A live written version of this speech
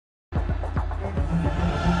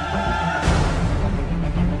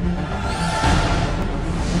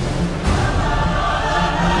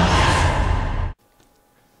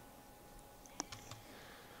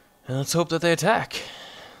And let's hope that they attack.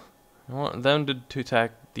 I want them to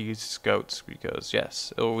attack these scouts because,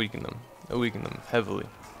 yes, it'll weaken them. It'll weaken them heavily.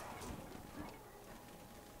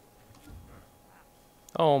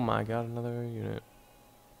 Oh my god, another unit.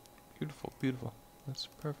 Beautiful, beautiful. That's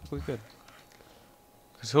perfectly good.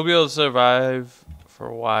 Because he'll be able to survive for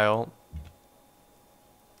a while.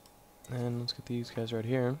 And let's get these guys right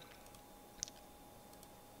here.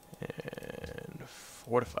 And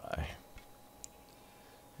fortify.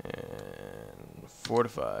 And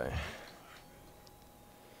fortify.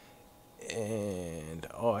 And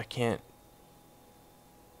oh, I can't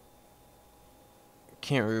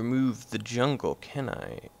remove the jungle, can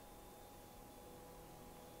I?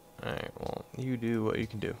 Alright, well, you do what you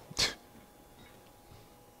can do.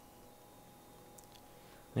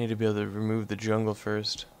 I need to be able to remove the jungle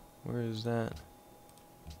first. Where is that?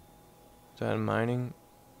 Is that mining?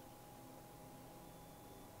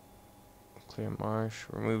 Clear marsh,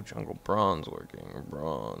 remove jungle, bronze working,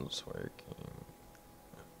 bronze working.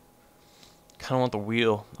 Kinda want the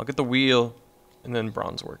wheel. I'll get the wheel and then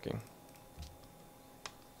bronze working.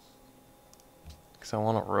 Because I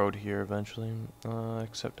want a road here eventually.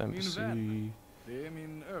 Accept embassy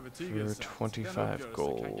for 25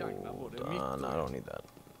 gold. No, I don't need that.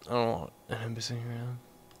 I don't want an embassy right now.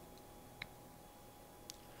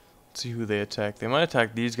 Let's see who they attack. They might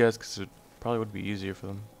attack these guys because it probably would be easier for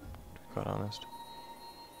them, to be quite honest.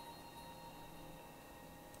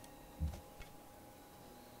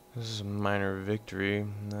 This is a minor victory.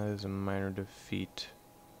 That is a minor defeat.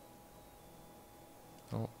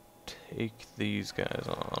 I'll take these guys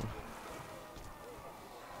on.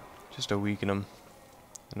 Just to weaken them.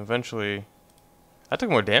 And eventually... I took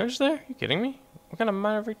more damage there? Are you kidding me? What kind of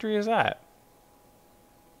minor victory is that?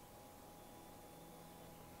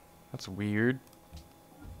 That's weird.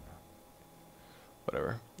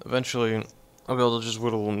 Whatever. Eventually, I'll be able to just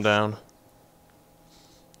whittle them down.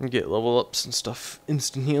 And get level ups and stuff.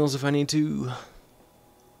 Instant heals if I need to.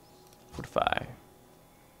 Fortify.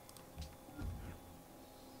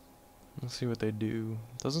 Let's see what they do.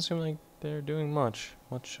 Doesn't seem like they're doing much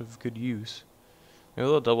of good use. Maybe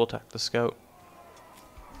they'll double attack the scout.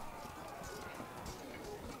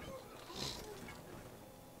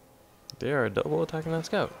 They are double attacking that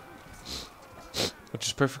scout. Which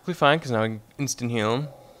is perfectly fine, because now I can instant heal him.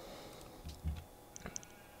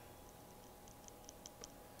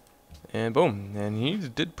 And boom. And he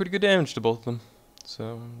did pretty good damage to both of them.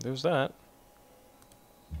 So, there's that.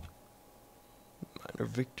 Minor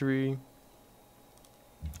victory.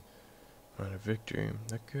 Minor victory.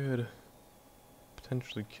 That could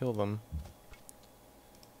potentially kill them.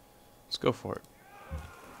 Let's go for it.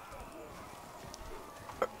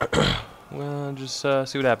 Well, just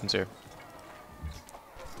see what happens here.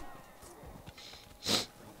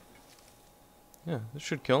 Yeah, this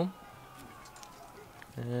should kill him.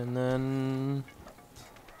 And then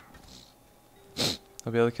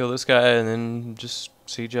I'll be able to kill this guy and then just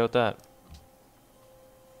siege out that.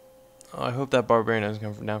 Oh, I hope that barbarian doesn't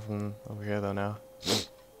come down from over here though now.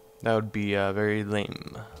 That would be very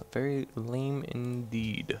lame. Very lame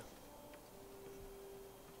indeed.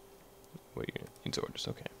 Wait, unit needs orders.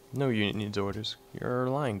 Okay. No unit needs orders. You're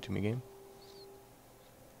lying to me, game.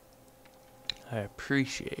 I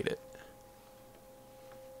appreciate it.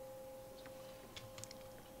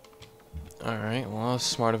 Alright, well, I was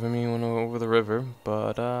smart of me when I went over the river,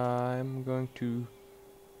 but I'm going to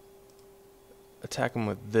attack him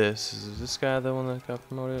with this. Is this guy the one that got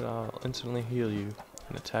promoted? I'll instantly heal you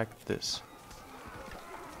and attack this.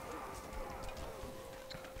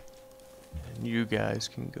 And you guys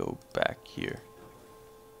can go back here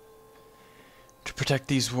to protect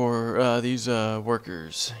these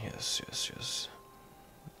workers. Yes, yes, yes.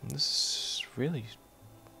 This is really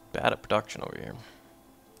bad at production over here.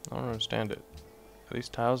 I don't understand it. Are these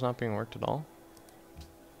tiles not being worked at all?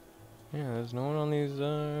 Yeah, there's no one on these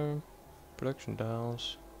production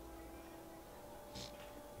tiles.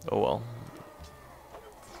 Oh well.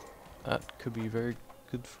 That could be very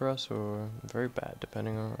good for us or very bad,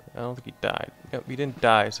 depending on... I don't think he died. Yep, he didn't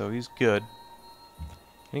die, so he's good.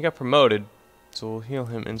 And he got promoted, so we'll heal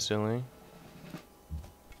him instantly.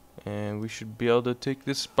 And we should be able to take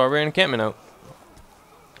this barbarian encampment out.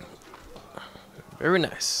 Very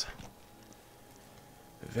nice.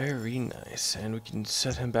 Very nice. And we can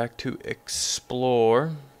set him back to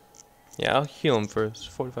explore. Yeah, I'll heal him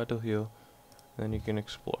first. 45 to heal. Then you can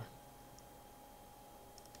explore.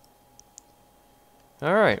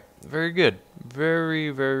 Alright. Very good.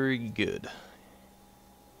 Very, very good.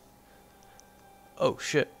 Oh,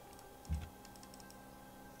 shit.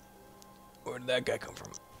 Where did that guy come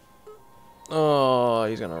from? Oh,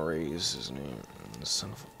 he's gonna raise his name.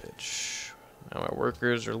 Son of a bitch. Now my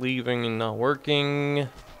workers are leaving and not working.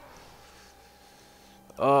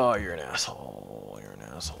 Oh, you're an asshole. You're an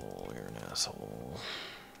asshole. You're an asshole.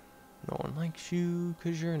 No one likes you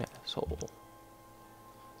because you're an asshole.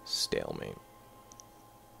 Stalemate.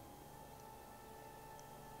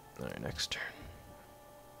 Alright, next turn.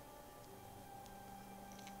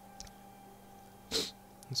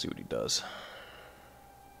 Let's see what he does.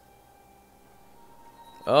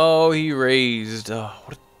 Oh, he raised. Oh,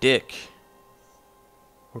 what a dick.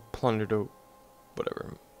 Or plundered. Oh,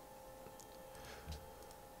 whatever.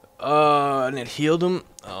 And it healed him.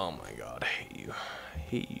 Oh my god, I hate you. I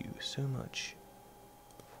hate you so much.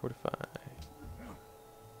 Fortify.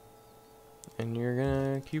 And you're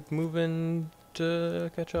gonna keep moving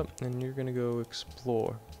to catch up. And you're gonna go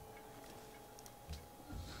explore.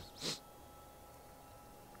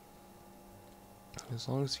 As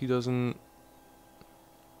long as he doesn't...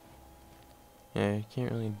 Yeah, he can't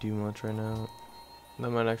really do much right now. That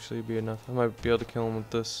might actually be enough. I might be able to kill him with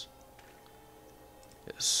this.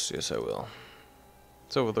 Yes, yes I will.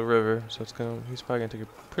 It's over the river, so it's gonna... He's probably gonna take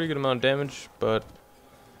a pretty good amount of damage, but...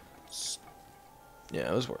 Yeah,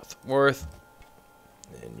 it was worth.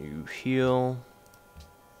 And you heal.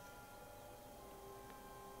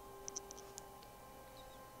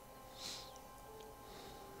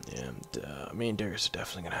 Yeah, and, me and Darius are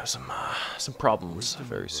definitely gonna have some problems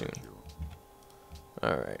very soon.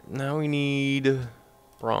 Alright, now we need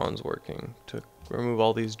bronze working to remove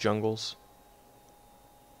all these jungles.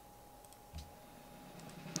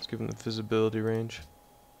 Let's give them the visibility range.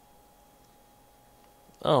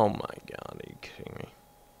 Oh my god, are you kidding me?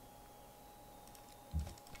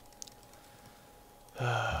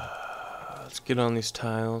 Let's get on these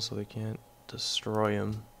tiles so they can't destroy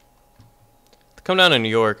them. Come down to New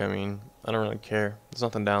York, I mean, I don't really care. There's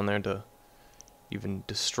nothing down there to even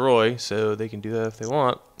destroy, so they can do that if they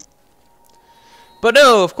want. But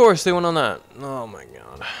no, of course they went on that. Oh my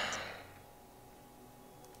god.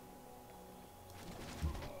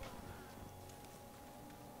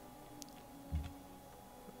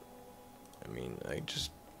 I mean,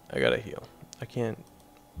 I gotta heal. I can't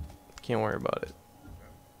worry about it.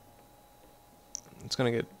 It's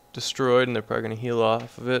gonna get destroyed and they're probably gonna heal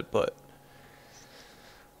off of it, but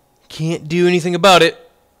can't do anything about it.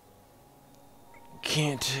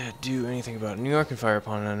 Can't do anything about it. New York can fire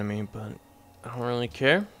upon an enemy, but I don't really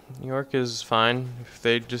care. New York is fine if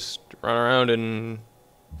they just run around and...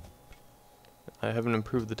 I haven't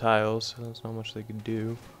improved the tiles, so there's not much they could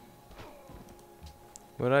do.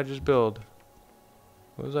 What did I just build?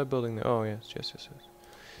 What was I building there? Oh, yes.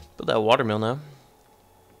 Build that watermill now.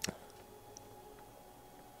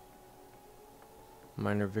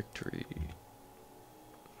 Minor victory.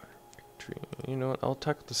 You know what? I'll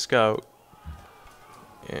attack with the scout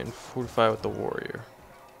and fortify with the warrior,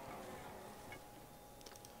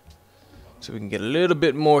 so we can get a little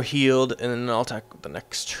bit more healed, and then I'll attack with the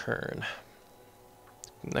next turn.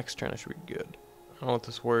 Next turn I should be good. I don't know what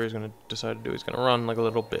this warrior is gonna decide to do. He's gonna run like a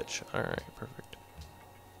little bitch. All right, perfect.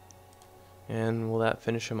 And will that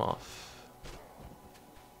finish him off?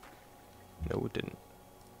 No, it didn't.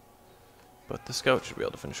 But the scout should be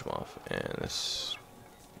able to finish him off, and this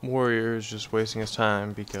warrior is just wasting his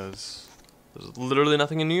time because there's literally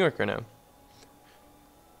nothing in New York right now.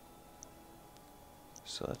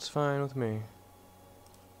 So that's fine with me.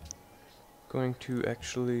 Going to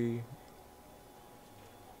actually...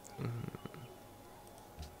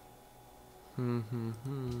 And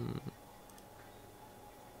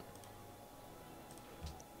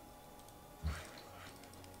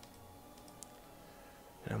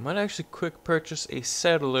I might actually quick purchase a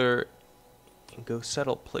settler and go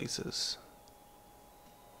settle places.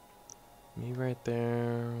 Me right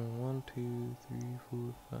there. 1, 2, 3, 4,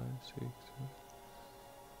 5, 6.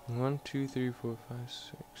 1, 2, 3, 4, 5,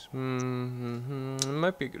 6. It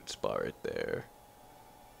might be a good spot right there.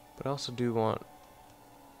 But I also do want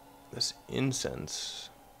this incense.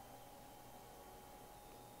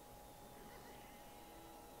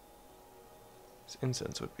 This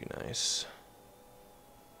incense would be nice.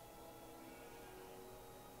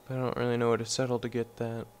 But I don't really know where to settle to get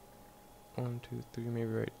that. 1, 2, 3, maybe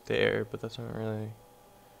right there, but that's not really.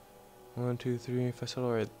 1, 2, 3. If I settle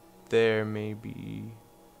right there, maybe,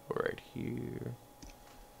 or right here.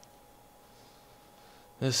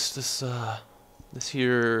 This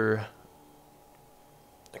here.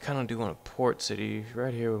 I kind of do want a port city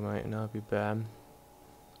right here. Might not be bad.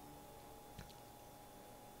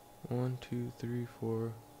 1, 2, 3,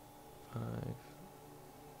 4, 5.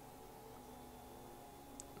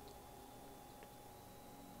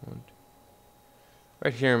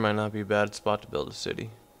 Right here might not be a bad spot to build a city.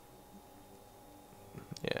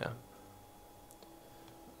 Yeah.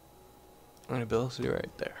 I'm gonna build a city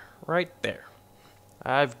right there. Right there.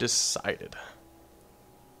 I've decided.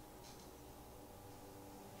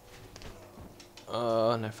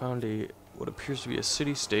 And I found what appears to be a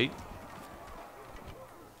city-state.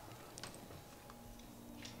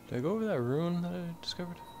 Did I go over that ruin that I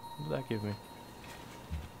discovered? What did that give me?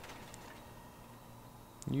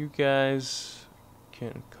 You guys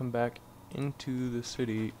can come back into the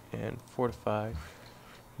city and fortify.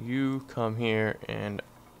 You come here and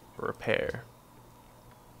repair.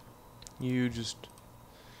 You just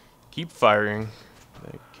keep firing.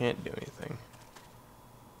 They can't do anything.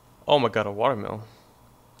 Oh my god, a watermill.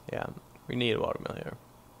 Yeah, we need a watermill here.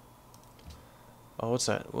 Oh, what's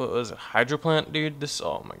that? What was it? Hydro plant, dude? This,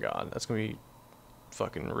 oh my god, that's gonna be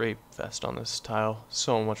fucking rape fest on this tile.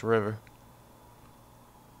 So much river.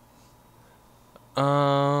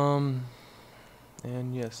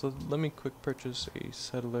 And yes, let me quick purchase a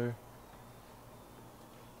settler.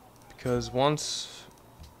 Because once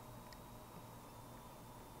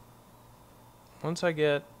I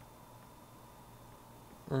get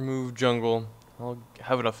remove jungle, I'll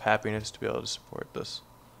have enough happiness to be able to support this.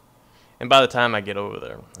 And by the time I get over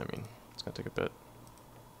there, I mean, it's gonna take a bit.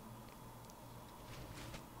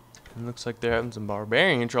 It looks like they're having some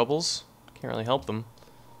barbarian troubles. Can't really help them.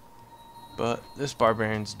 But this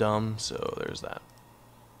barbarian's dumb, so there's that.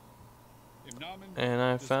 And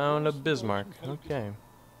I found a Bismarck. Okay.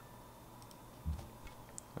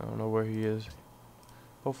 I don't know where he is.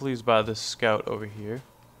 Hopefully he's by this scout over here.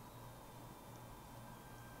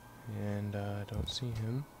 And I don't see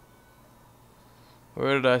him.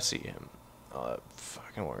 Where did I see him? Oh, that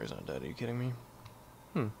fucking warrior's not dead. Are you kidding me?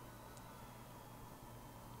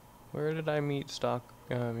 Where did I meet Bismarck?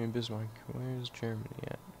 Where's Germany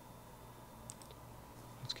at?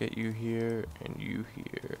 Let's get you here and you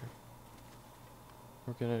here.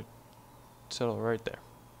 We're gonna settle right there.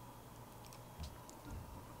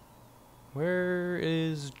 Where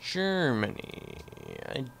is Germany?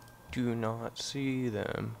 I do not see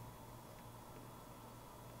them.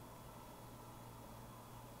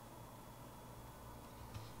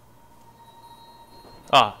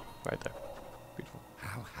 Ah, right there. Beautiful.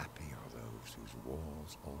 How happy are those whose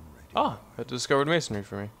walls already... Ah, that discovered masonry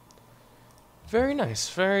for me. Very nice,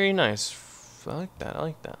 very nice. I like that, I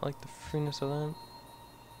like that. I like the freeness of that.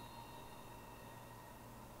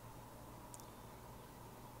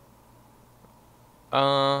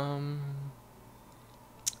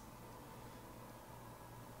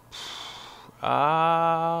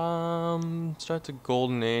 Starts a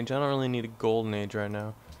golden age. I don't really need a golden age right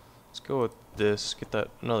now. Let's go with this. Get that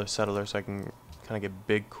another settler so I can kind of get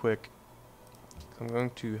big quick. I'm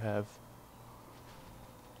going to have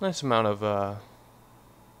a nice amount of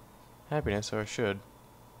happiness, so I should.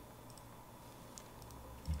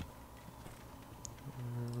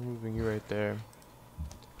 Moving you right there,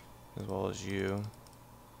 as well as you.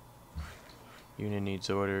 Unit needs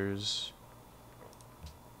orders.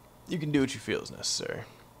 You can do what you feel is necessary.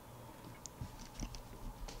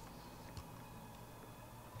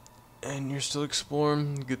 And you're still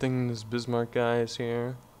exploring. Good thing this Bismarck guy is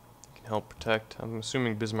here. He can help protect. I'm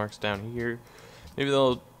assuming Bismarck's down here. Maybe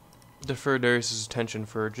they'll defer Darius' attention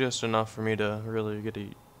for just enough for me to really get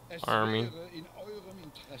an army.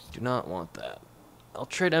 Do not want that. I'll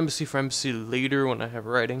trade embassy for embassy later when I have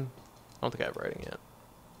writing. I don't think I have writing yet.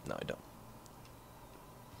 No, I don't.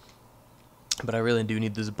 But I really do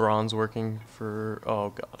need this bronze working for... Oh,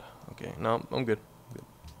 God. Okay, no, I'm good.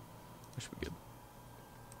 I should be good.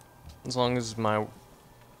 As long as my...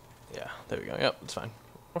 Yeah, there we go. Yep, it's fine.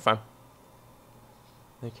 We're fine.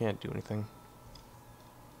 They can't do anything.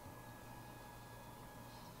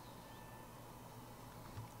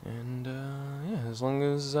 And, yeah, as long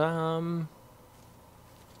as, Oh,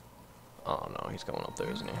 no, he's going up there,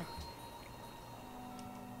 isn't he?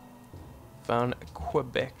 Found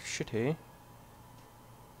Quebec City.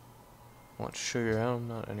 I want sugar. I'm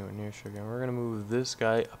not anywhere near sugar. We're gonna move this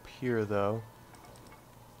guy up here though,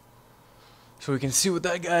 so we can see what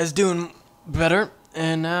that guy's doing better.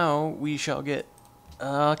 And now we shall get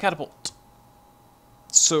catapult,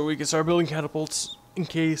 so we can start building catapults in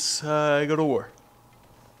case I go to war.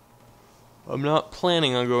 I'm not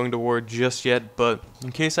planning on going to war just yet, but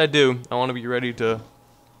in case I do, I want to be ready to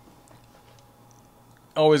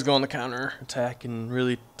always go on the counter attack and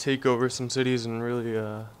really take over some cities and really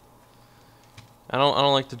I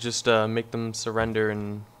don't like to just make them surrender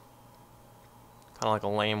in kind of like a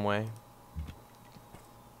lame way.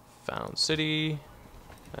 Found city,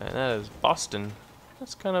 and that is Boston.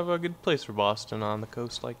 That's kind of a good place for Boston on the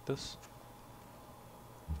coast like this.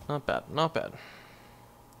 Not bad, not bad.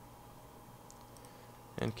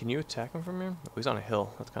 And can you attack him from here? Oh, he's on a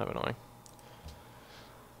hill. That's kind of annoying.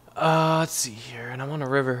 Let's see here. And I'm on a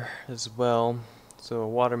river as well. So a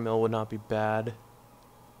water mill would not be bad.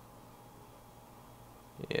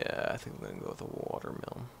 Yeah, I think I'm going to go with a water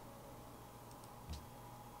mill.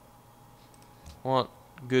 I want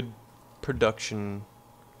good production.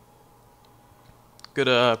 Good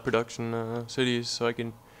production cities so I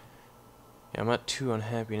can... Yeah, I'm at 2 on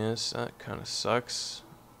happiness. That kind of sucks.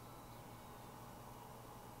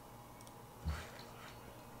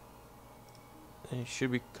 It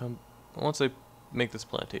should become... Once I make this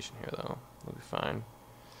plantation here, though, we'll be fine.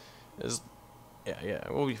 Yeah,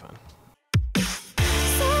 we'll be fine.